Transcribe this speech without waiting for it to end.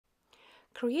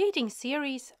creating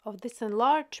series of this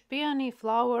enlarged peony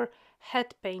flower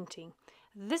head painting.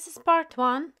 This is part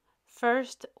 1,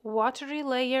 first watery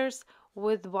layers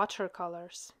with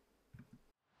watercolors.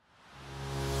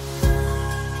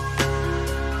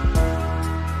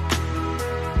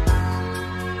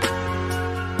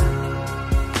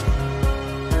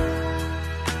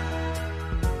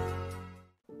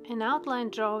 An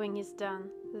outline drawing is done.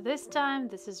 This time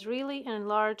this is really an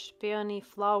enlarged peony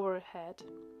flower head.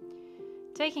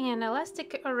 Taking an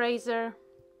elastic eraser,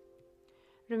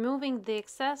 removing the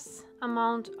excess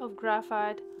amount of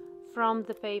graphite from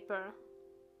the paper.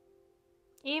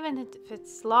 Even if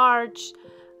it's large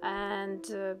and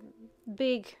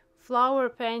big flower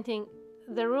painting,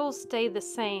 the rules stay the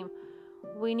same.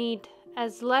 We need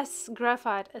as less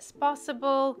graphite as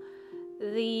possible.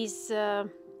 These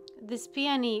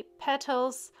peony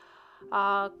petals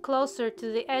closer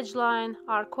to the edge line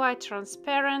are quite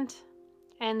transparent,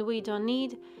 and we don't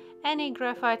need any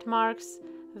graphite marks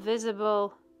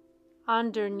visible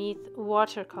underneath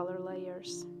watercolor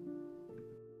layers.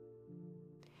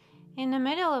 In the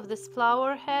middle of this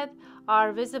flower head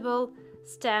are visible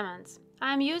stamens.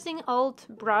 I'm using old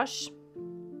brush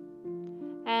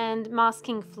and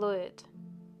masking fluid.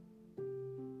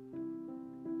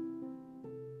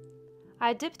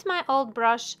 I dipped my old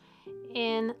brush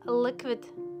in liquid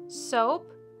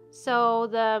soap, so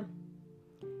the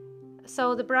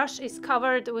brush is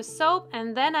covered with soap,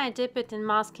 and then I dip it in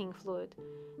masking fluid.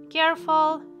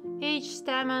 Careful, each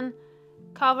stamen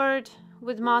covered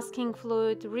with masking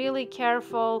fluid, really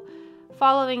careful,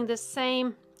 following the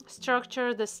same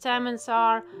structure the stamens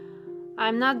are.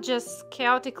 I'm not just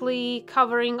chaotically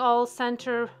covering all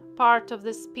center part of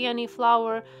this peony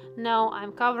flower. No,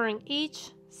 I'm covering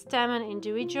each stamen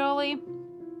individually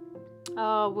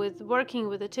working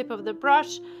with the tip of the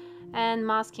brush and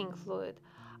masking fluid.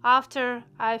 After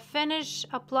I finish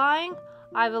applying,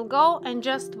 I will go and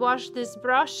just wash this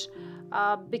brush.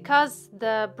 Because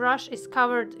the brush is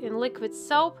covered in liquid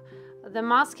soap, the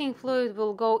masking fluid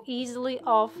will go easily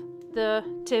off the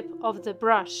tip of the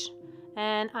brush,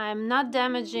 and I'm not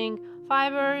damaging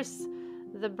fibers.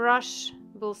 The brush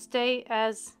will stay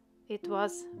as it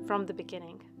was from the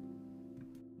beginning.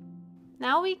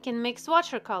 Now we can mix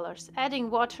watercolors, adding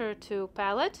water to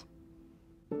palette,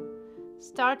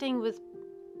 starting with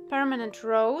permanent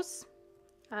rose.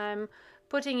 I'm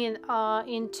putting in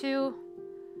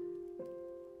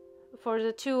for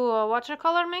the two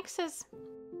watercolor mixes.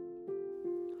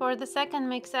 For the second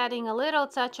mix, adding a little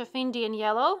touch of Indian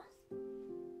yellow.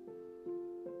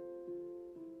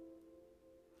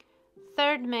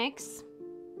 Third mix,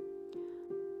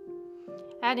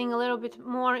 adding a little bit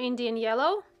more Indian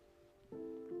yellow.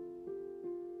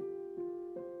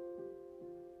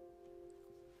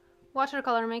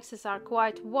 Watercolor mixes are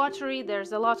quite watery.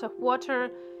 There's a lot of water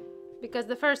because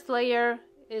the first layer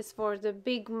is for the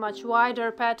big, much wider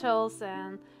petals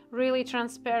and really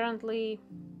transparently.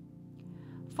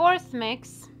 Fourth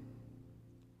mix,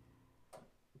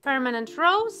 permanent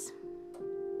rose.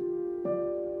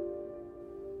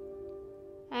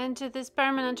 And to this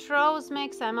permanent rose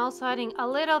mix, I'm also adding a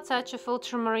little touch of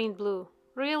ultramarine blue,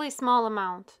 really small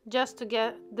amount, just to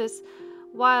get this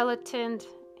violet tint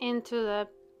into the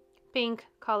pink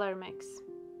color mix.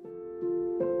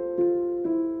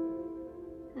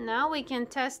 Now we can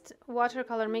test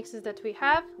watercolor mixes that we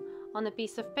have on a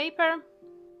piece of paper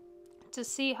to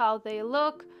see how they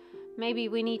look. Maybe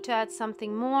we need to add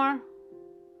something more.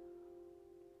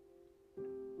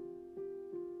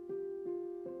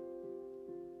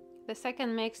 The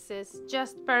second mix is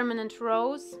just permanent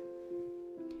rose.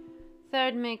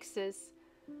 Third mix is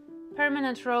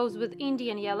permanent rose with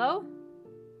Indian yellow.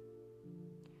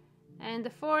 And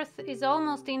the fourth is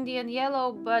almost Indian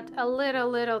yellow, but a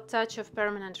little touch of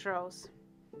permanent rose.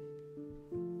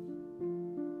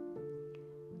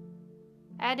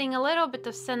 Adding a little bit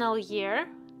of Sennelier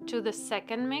to the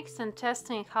second mix and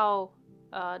testing how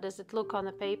does it look on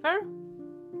the paper.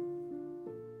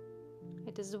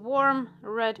 It is warm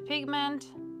red pigment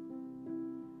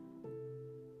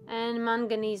and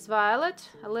manganese violet,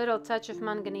 a little touch of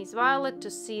manganese violet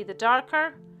to see the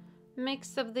darker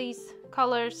mix of these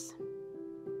colors.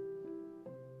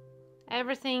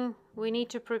 Everything we need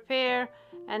to prepare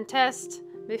and test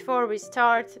before we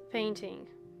start painting.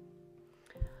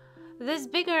 This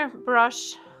bigger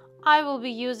brush I will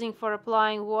be using for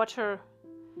applying water,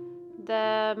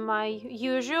 my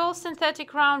usual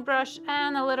synthetic round brush,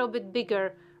 and a little bit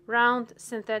bigger round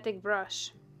synthetic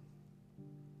brush.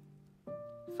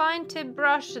 Fine tip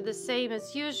brush, the same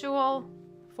as usual,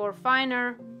 for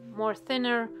finer, more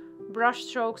thinner brush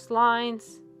strokes,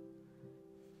 lines.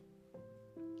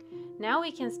 Now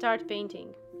we can start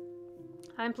painting.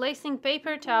 I'm placing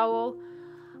paper towel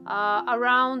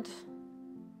around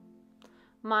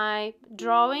my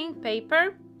drawing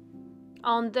paper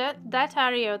on that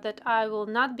area that I will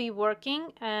not be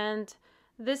working, and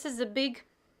this is a big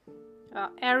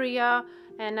area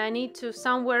and I need to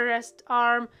somewhere rest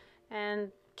arm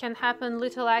and can happen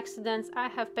little accidents. I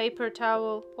have paper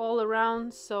towel all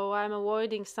around, so I'm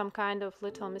avoiding some kind of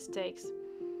little mistakes.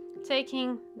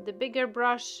 Taking the bigger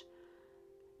brush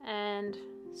and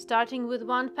starting with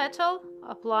one petal,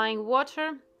 applying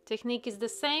water. Technique is the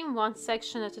same, one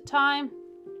section at a time.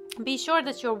 Be sure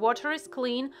that your water is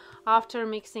clean after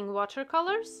mixing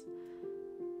watercolors.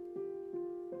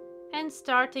 And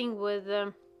starting with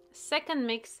the second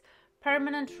mix,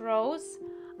 Permanent Rose.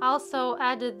 Also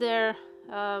added there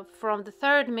from the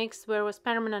third mix, where was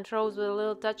Permanent Rose with a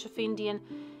little touch of Indian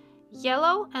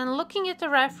yellow. And looking at the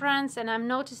reference, and I'm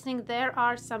noticing there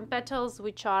are some petals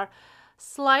which are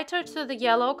slighter to the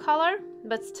yellow color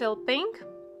but still pink,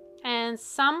 and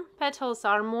some petals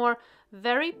are more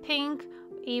very pink,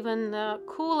 even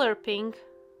cooler pink,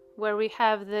 where we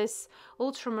have this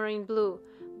ultramarine blue.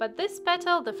 But this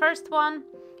petal, the first one,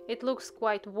 it looks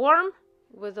quite warm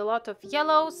with a lot of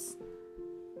yellows,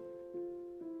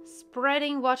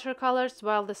 spreading watercolors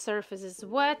while the surface is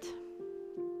wet.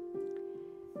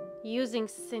 Using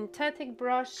synthetic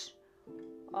brush,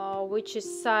 which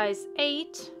is size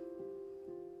 8.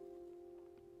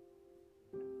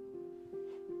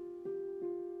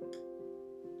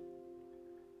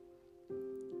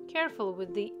 Careful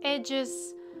with the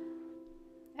edges.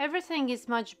 Everything is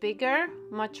much bigger,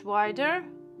 much wider,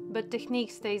 but technique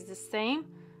stays the same.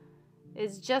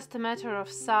 It's just a matter of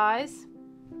size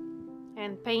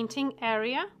and painting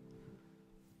area.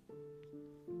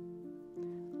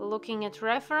 Looking at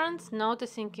reference,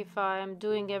 noticing if I am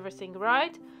doing everything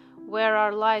right, where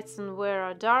are lights and where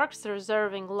are darks,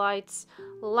 reserving lights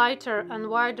lighter and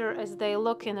wider as they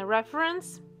look in a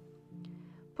reference.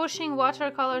 Pushing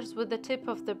watercolors with the tip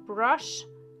of the brush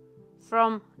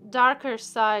from darker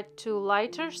side to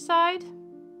lighter side.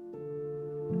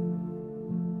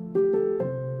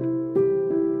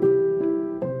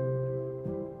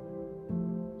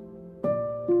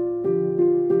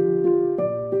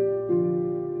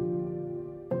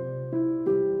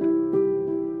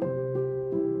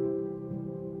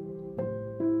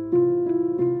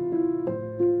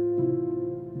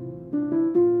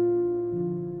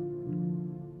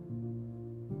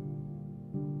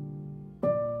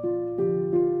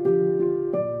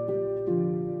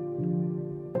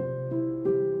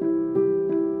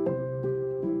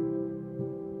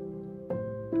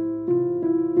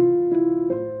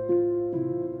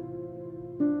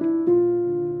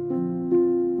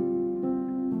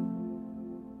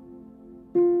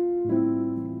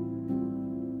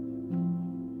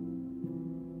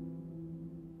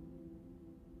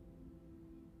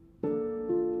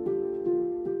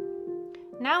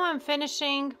 Now I'm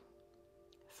finishing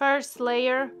first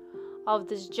layer of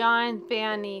this giant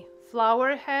peony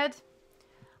flower head,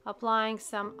 applying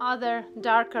some other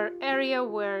darker area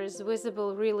where is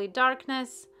visible really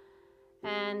darkness,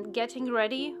 and getting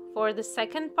ready for the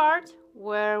second part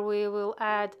where we will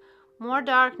add more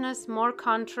darkness, more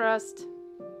contrast.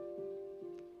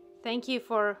 Thank you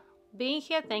for being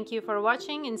here, thank you for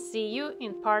watching, and see you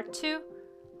in part 2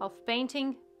 of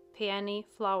painting peony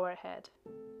flower head.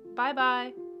 Bye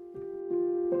bye!